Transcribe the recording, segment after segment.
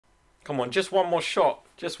Come on, just one more shot.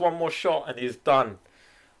 Just one more shot and he's done.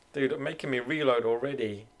 Dude, making me reload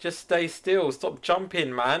already. Just stay still. Stop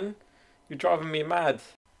jumping, man. You're driving me mad.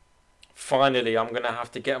 Finally, I'm going to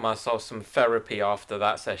have to get myself some therapy after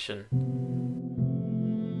that session.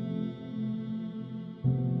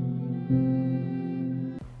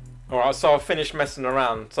 Alright, so I've finished messing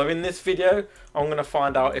around. So in this video, I'm going to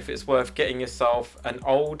find out if it's worth getting yourself an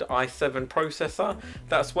old i7 processor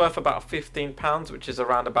that's worth about £15, which is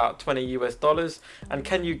around about $20 US, and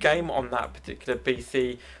can you game on that particular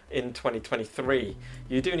PC in 2023.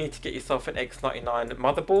 You do need to get yourself an X99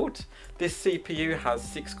 motherboard. This CPU has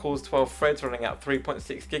 6 cores, 12 threads running at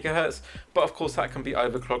 3.6 GHz, but of course that can be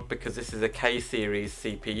overclocked because this is a K series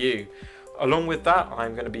CPU. Along with that,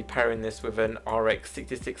 I'm going to be pairing this with an RX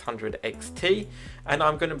 6600 XT, and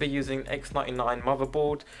I'm going to be using X99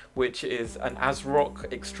 motherboard, which is an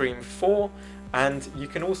Asrock Extreme 4, and you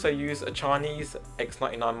can also use a Chinese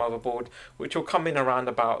X99 motherboard, which will come in around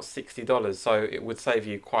about $60, so it would save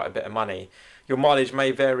you quite a bit of money. Your mileage may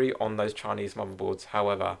vary on those Chinese motherboards,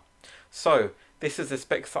 however. So this is the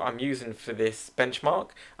specs that I'm using for this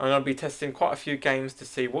benchmark. I'm going to be testing quite a few games to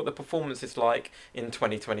see what the performance is like in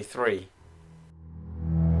 2023.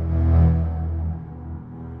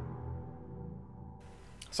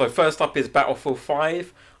 So first up is Battlefield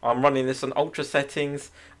 5. I'm running this on ultra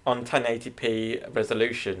settings on 1080p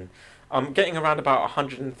resolution. I'm getting around about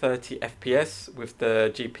 130 FPS with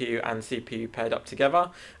the GPU and CPU paired up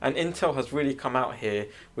together, and Intel has really come out here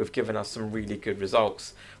with giving us some really good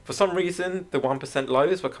results. For some reason the 1%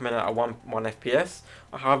 lows were coming out at 1 FPS.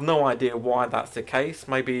 I have no idea why that's the case.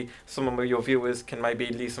 Maybe some of your viewers can maybe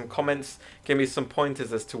leave some comments, give me some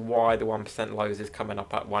pointers as to why the 1% lows is coming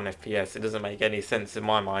up at 1 FPS. It doesn't make any sense in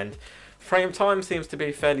my mind. Frame time seems to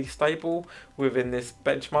be fairly stable within this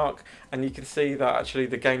benchmark, and you can see that actually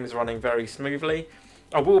the game is running very smoothly.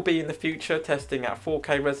 I will be in the future testing at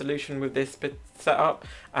 4K resolution with this setup,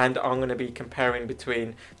 and I'm going to be comparing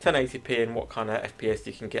between 1080p and what kind of FPS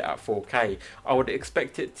you can get at 4K. I would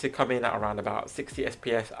expect it to come in at around about 60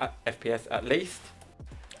 FPS at least.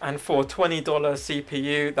 And for a $20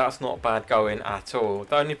 CPU, that's not bad going at all.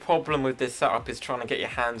 The only problem with this setup is trying to get your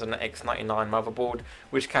hands on an X99 motherboard,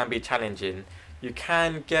 which can be challenging. You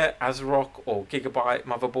can get Asrock or Gigabyte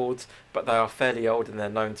motherboards, but they are fairly old and they're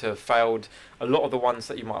known to have failed. A lot of the ones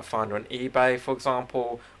that you might find on eBay, for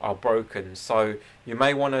example, are broken. So you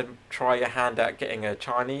may want to try your hand at getting a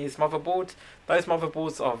Chinese motherboard. Those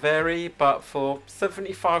motherboards are vary, but for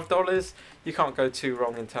 $75, you can't go too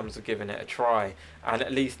wrong in terms of giving it a try. And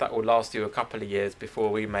at least that will last you a couple of years before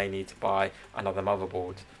we may need to buy another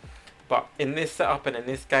motherboard. But in this setup and in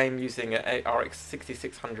this game using an RX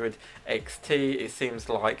 6600 XT, it seems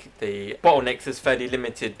like the bottlenecks is fairly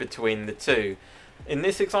limited between the two. In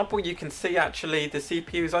this example, you can see actually the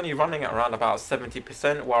CPU is only running at around about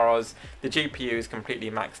 70%, whereas the GPU is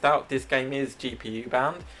completely maxed out. This game is GPU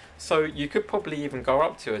bound, so you could probably even go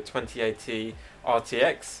up to a 2080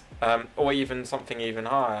 RTX or even something even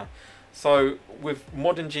higher. So with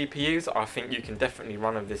modern GPUs, I think you can definitely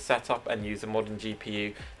run with this setup and use a modern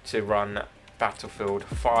GPU to run Battlefield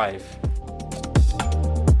 5.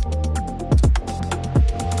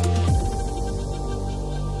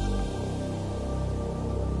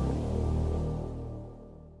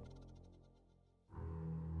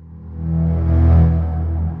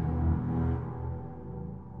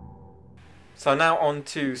 So now on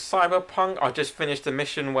to Cyberpunk. I just finished a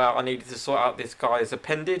mission where I needed to sort out this guy's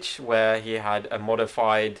appendage where he had a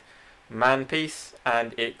modified man piece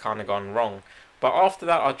and it kind of gone wrong. But after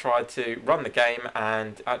that I tried to run the game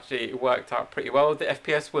and actually it worked out pretty well. The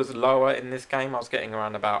FPS was lower in this game. I was getting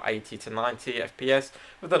around about 80 to 90 FPS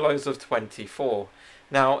with the lows of 24.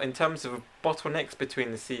 Now in terms of bottlenecks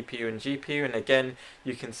between the CPU and GPU, and again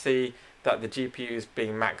you can see that the GPU is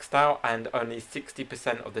being maxed out and only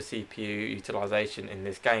 60% of the CPU utilization in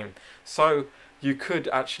this game. So you could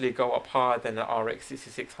actually go up higher than the RX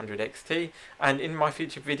 6600 XT, and in my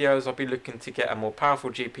future videos I'll be looking to get a more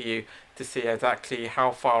powerful GPU to see exactly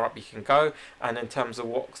how far up you can go and in terms of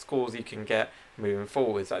what scores you can get moving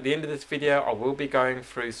forwards. At the end of this video I will be going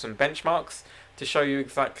through some benchmarks to show you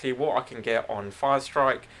exactly what I can get on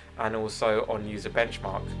Firestrike and also on User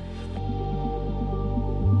Benchmark.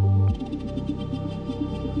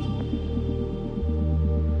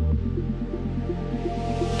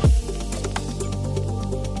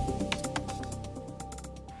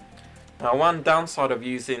 Now one downside of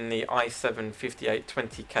using the i7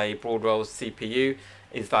 5820K Broadwell CPU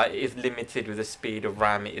is that it is limited with the speed of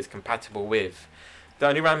RAM it is compatible with. The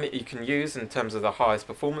only RAM that you can use in terms of the highest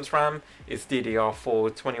performance RAM is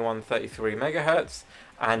DDR4 2133 MHz,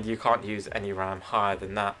 and you can't use any RAM higher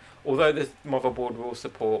than that. Although this motherboard will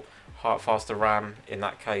support faster RAM in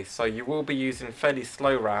that case, so you will be using fairly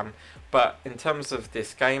slow RAM, but in terms of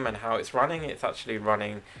this game and how it's actually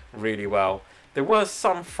running really well. There were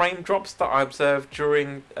some frame drops that I observed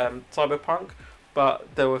during Cyberpunk,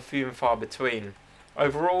 but there were few and far between.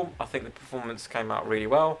 Overall, I think the performance came out really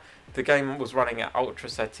well. The game was running at ultra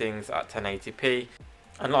settings at 1080p,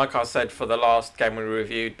 and like I said for the last game we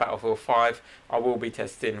reviewed, Battlefield 5, I will be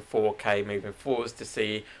testing 4K moving forwards to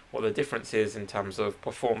see what the difference is in terms of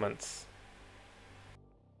performance.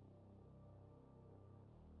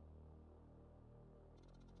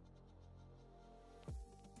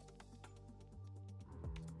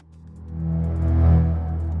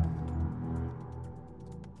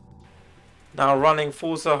 Now running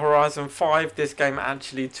Forza Horizon 5, this game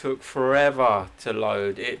actually took forever to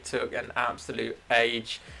load. It took an absolute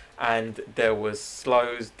age, and there was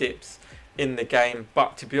slows, dips in the game,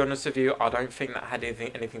 but to be honest with you, I don't think that had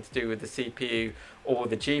anything to do with the CPU or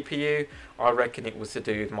the GPU. I reckon it was to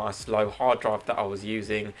do with my slow hard drive that I was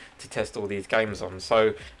using to test all these games on.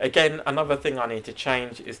 So again, another thing I need to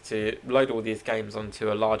change is to load all these games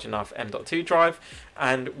onto a large enough M.2 drive,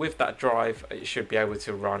 and with that drive it should be able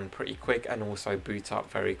to run pretty quick and also boot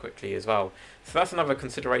up very quickly as well. So that's another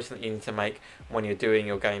consideration that you need to make when you're doing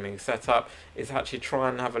your gaming setup, is actually try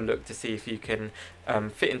and have a look to see if you can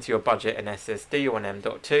fit into your budget an SSD or an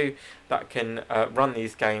M.2 that can run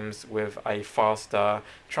these games with a faster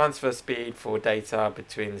transfer speed for data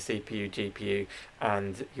between the CPU, GPU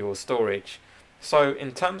and your storage. So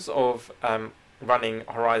in terms of running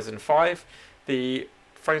Horizon 5, the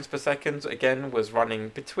frames per second again was running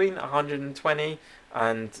between 120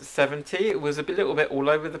 and 70. It was a little bit all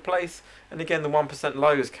over the place, and again the 1%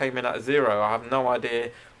 lows came in at 0. I have no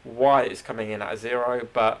idea why it's coming in at 0,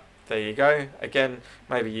 but there you go. Again,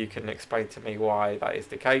 maybe you can explain to me why that is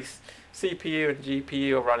the case. CPU and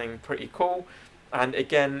GPU are running pretty cool, and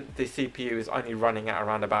again the CPU is only running at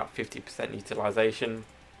around about 50% utilization,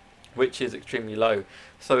 which is extremely low.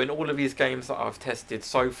 So in all of these games that I've tested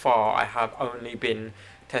so far, I have only been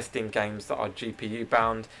testing games that are GPU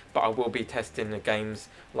bound, but I will be testing the games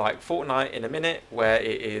like Fortnite in a minute where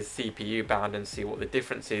it is CPU bound and see what the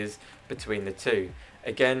difference is between the two.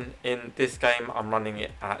 Again, in this game I'm running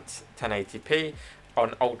it at 1080p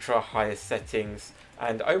on ultra highest settings,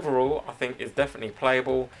 and overall I think it's definitely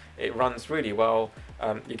playable. It runs really well.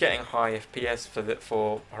 You're getting high FPS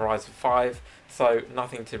for Horizon 5, so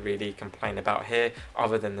nothing to really complain about here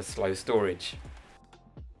other than the slow storage.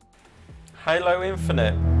 Halo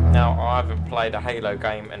Infinite. Now, I haven't played a Halo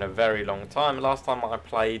game in a very long time. Last time I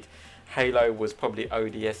played Halo was probably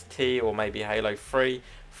ODST or maybe Halo 3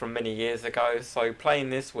 from many years ago, so playing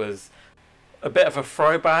this was a bit of a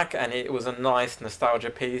throwback, and it was a nice nostalgia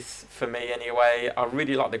piece for me anyway. I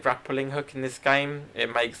really like the grappling hook in this game.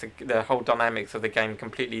 It makes the whole dynamics of the game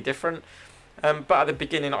completely different. But at the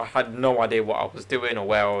beginning I had no idea what I was doing or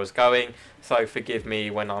where I was going, so forgive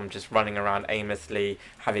me when I'm just running around aimlessly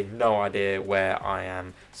having no idea where I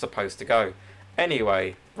am supposed to go.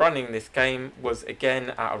 Anyway, running this game was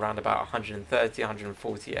again at around about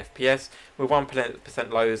 130-140 FPS with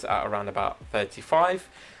 1% lows at around about 35.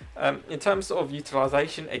 In terms of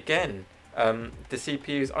utilization, again, the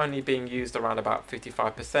CPU is only being used around about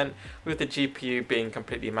 55%, with the GPU being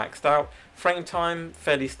completely maxed out. Frame time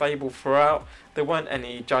fairly stable throughout. There weren't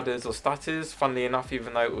any judders or stutters, funnily enough,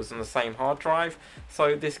 even though it was on the same hard drive,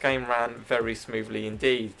 so this game ran very smoothly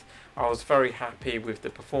indeed. I was very happy with the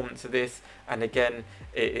performance of this, and again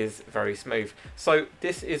it is very smooth. So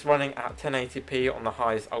this is running at 1080p on the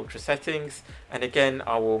highest ultra settings, and again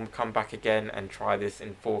I will come back again and try this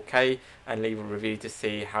in 4K and leave a review to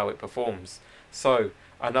see how it performs. So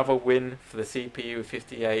another win for the CPU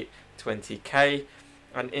 5820K,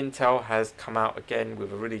 and Intel has come out again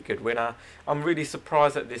with a really good winner. I'm really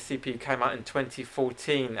surprised that this CPU came out in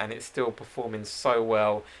 2014 and it's still performing so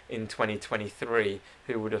well in 2023.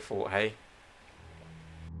 Who would have thought, hey?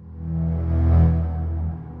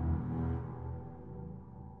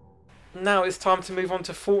 Now it's time to move on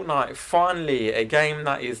to Fortnite. Finally, a game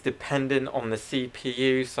that is dependent on the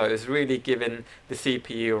CPU, so it's really giving the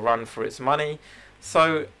CPU a run for its money.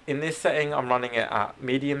 So in this setting I'm running it at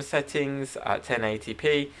medium settings at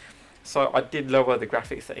 1080p. So I did lower the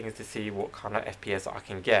graphics settings to see what kind of FPS I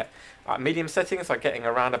can get. At medium settings I'm getting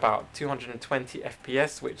around about 220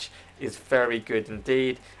 FPS, which is very good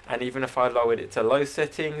indeed, and even if I lowered it to low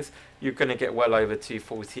settings you're going to get well over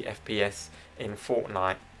 240 FPS in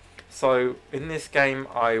Fortnite. So in this game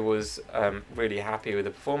I was really happy with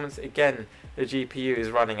the performance. Again, the GPU is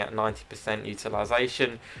running at 90%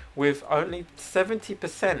 utilization with only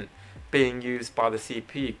 70% being used by the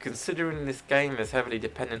CPU. Considering this game is heavily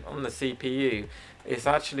dependent on the CPU, it's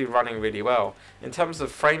actually running really well. In terms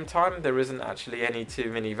of frame time, there isn't actually any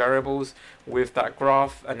too many variables with that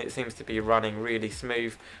graph, and it seems to be running really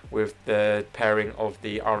smooth with the pairing of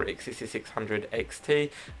the RX 6600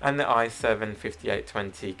 XT and the i7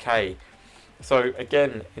 5820K. So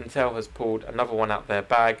again, Intel has pulled another one out their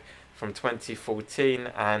bag from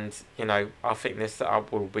 2014, and you know, I think this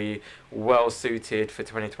setup will be well suited for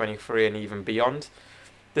 2023 and even beyond.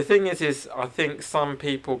 The thing is I think some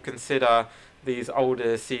people consider these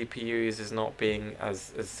older CPUs as not being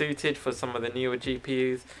as suited for some of the newer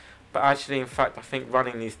GPUs, but actually in fact I think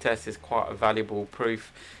running these tests is quite a valuable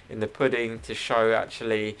proof in the pudding to show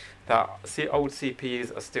actually that old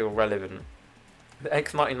CPUs are still relevant. The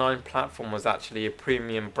X99 platform was actually a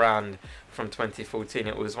premium brand from 2014.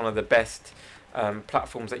 It was one of the best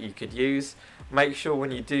platforms that you could use. Make sure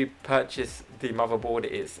when you do purchase the motherboard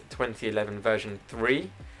it's 2011 version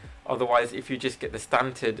 3. Otherwise, if you just get the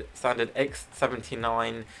standard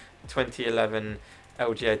X79 2011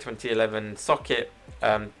 LGA 2011 socket,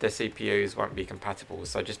 the CPUs won't be compatible.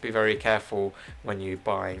 So just be very careful when you're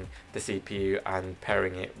buying the CPU and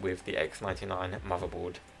pairing it with the X99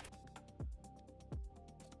 motherboard.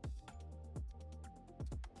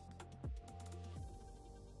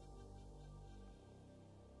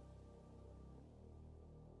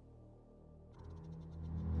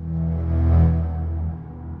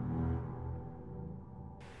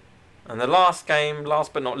 And the last game,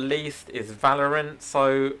 last but not least, is Valorant.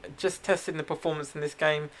 So just testing the performance in this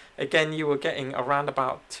game. Again, you were getting around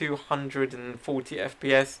about 240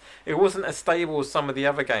 FPS. It wasn't as stable as some of the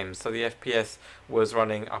other games, so the FPS was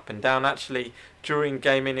running up and down. Actually, during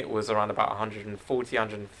gaming it was around about 140,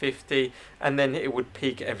 150, and then it would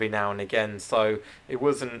peak every now and again. So it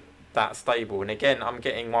wasn't that stable, and again I'm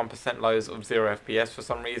getting 1% lows of 0 FPS for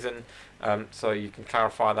some reason, so you can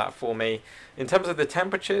clarify that for me. In terms of the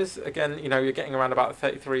temperatures, again, you know, you're getting around about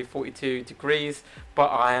 33, 42 degrees, but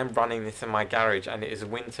I am running this in my garage and it is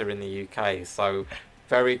winter in the UK, so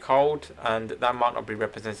very cold, and that might not be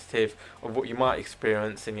representative of what you might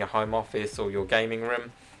experience in your home office or your gaming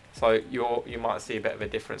room, so you might see a bit of a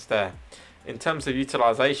difference there. In terms of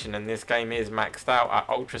utilization, and this game is maxed out at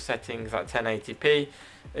ultra settings at 1080p.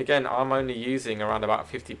 Again, I'm only using around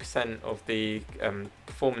about 50% of the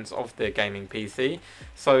performance of the gaming PC,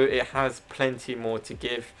 so it has plenty more to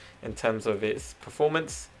give in terms of its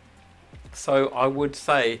performance. So I would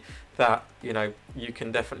say that, you know, you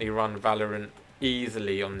can definitely run Valorant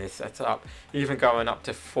easily on this setup. Even going up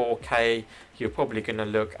to 4K, you're probably going to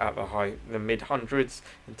look at the mid hundreds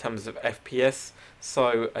in terms of FPS,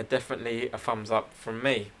 so definitely a thumbs up from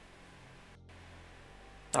me.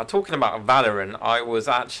 Now, talking about Valorant, I was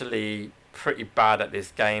actually pretty bad at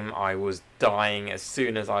this game. I was dying as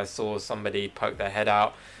soon as I saw somebody poke their head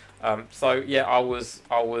out. So yeah, I was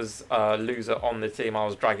a loser on the team. I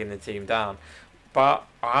was dragging the team down. But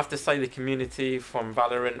I have to say the community from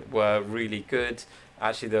Valorant were really good.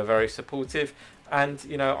 Actually, they were very supportive. And,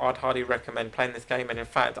 you know, I'd highly recommend playing this game. And in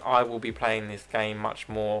fact, I will be playing this game much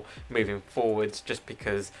more moving forwards just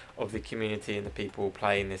because of the community and the people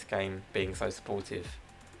playing this game being so supportive.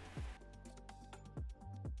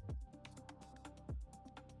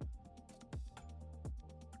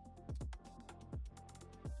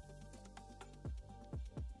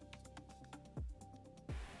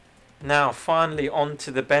 Now finally on to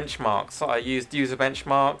the benchmark. So I used user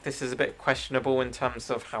benchmark. This is a bit questionable in terms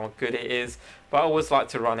of how good it is, but I always like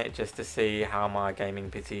to run it just to see how my gaming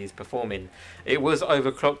PC is performing. It was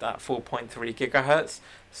overclocked at 4.3 GHz,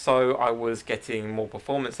 so I was getting more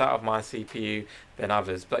performance out of my CPU than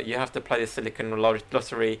others, but you have to play the Silicon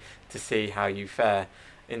Lottery to see how you fare.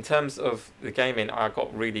 In terms of the gaming, I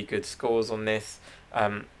got really good scores on this,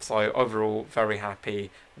 so overall very happy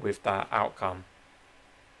with that outcome.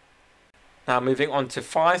 Now moving on to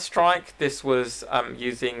Firestrike, this was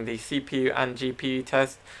using the CPU and GPU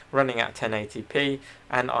test running at 1080p,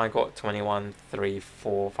 and I got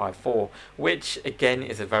 213454, which again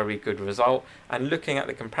is a very good result. And looking at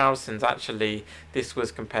the comparisons, actually this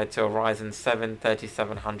was compared to a Ryzen 7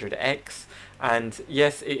 3700X, and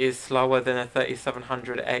yes, it is slower than a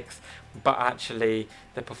 3700X, but actually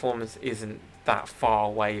the performance isn't that far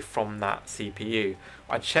away from that CPU.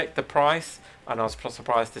 I checked the price and I was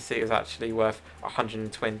surprised to see it was actually worth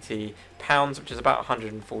 £120, which is about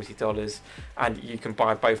 $140, and you can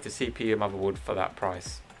buy both the CPU and motherboard for that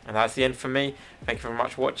price. And that's the end for me. Thank you very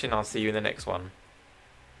much for watching. I'll see you in the next one.